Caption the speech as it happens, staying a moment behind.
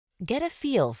Get a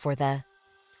feel for the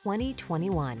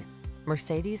 2021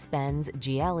 Mercedes-Benz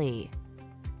GLE.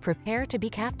 Prepare to be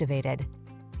captivated.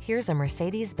 Here's a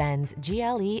Mercedes-Benz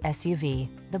GLE SUV,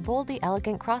 the boldly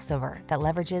elegant crossover that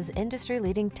leverages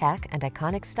industry-leading tech and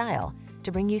iconic style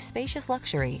to bring you spacious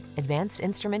luxury, advanced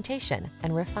instrumentation,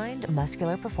 and refined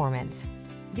muscular performance.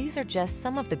 These are just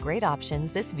some of the great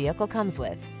options this vehicle comes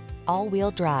with: all-wheel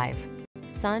drive,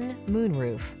 sun,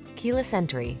 moonroof, keyless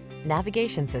entry,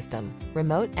 navigation system,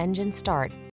 remote engine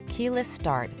start, keyless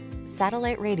start,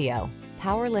 satellite radio,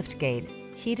 power liftgate,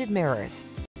 heated mirrors,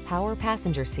 power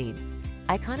passenger seat.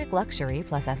 Iconic luxury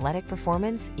plus athletic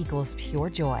performance equals pure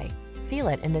joy. Feel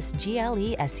it in this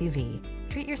GLE SUV.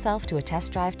 Treat yourself to a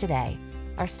test drive today.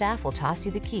 Our staff will toss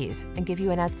you the keys and give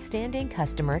you an outstanding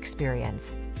customer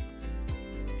experience.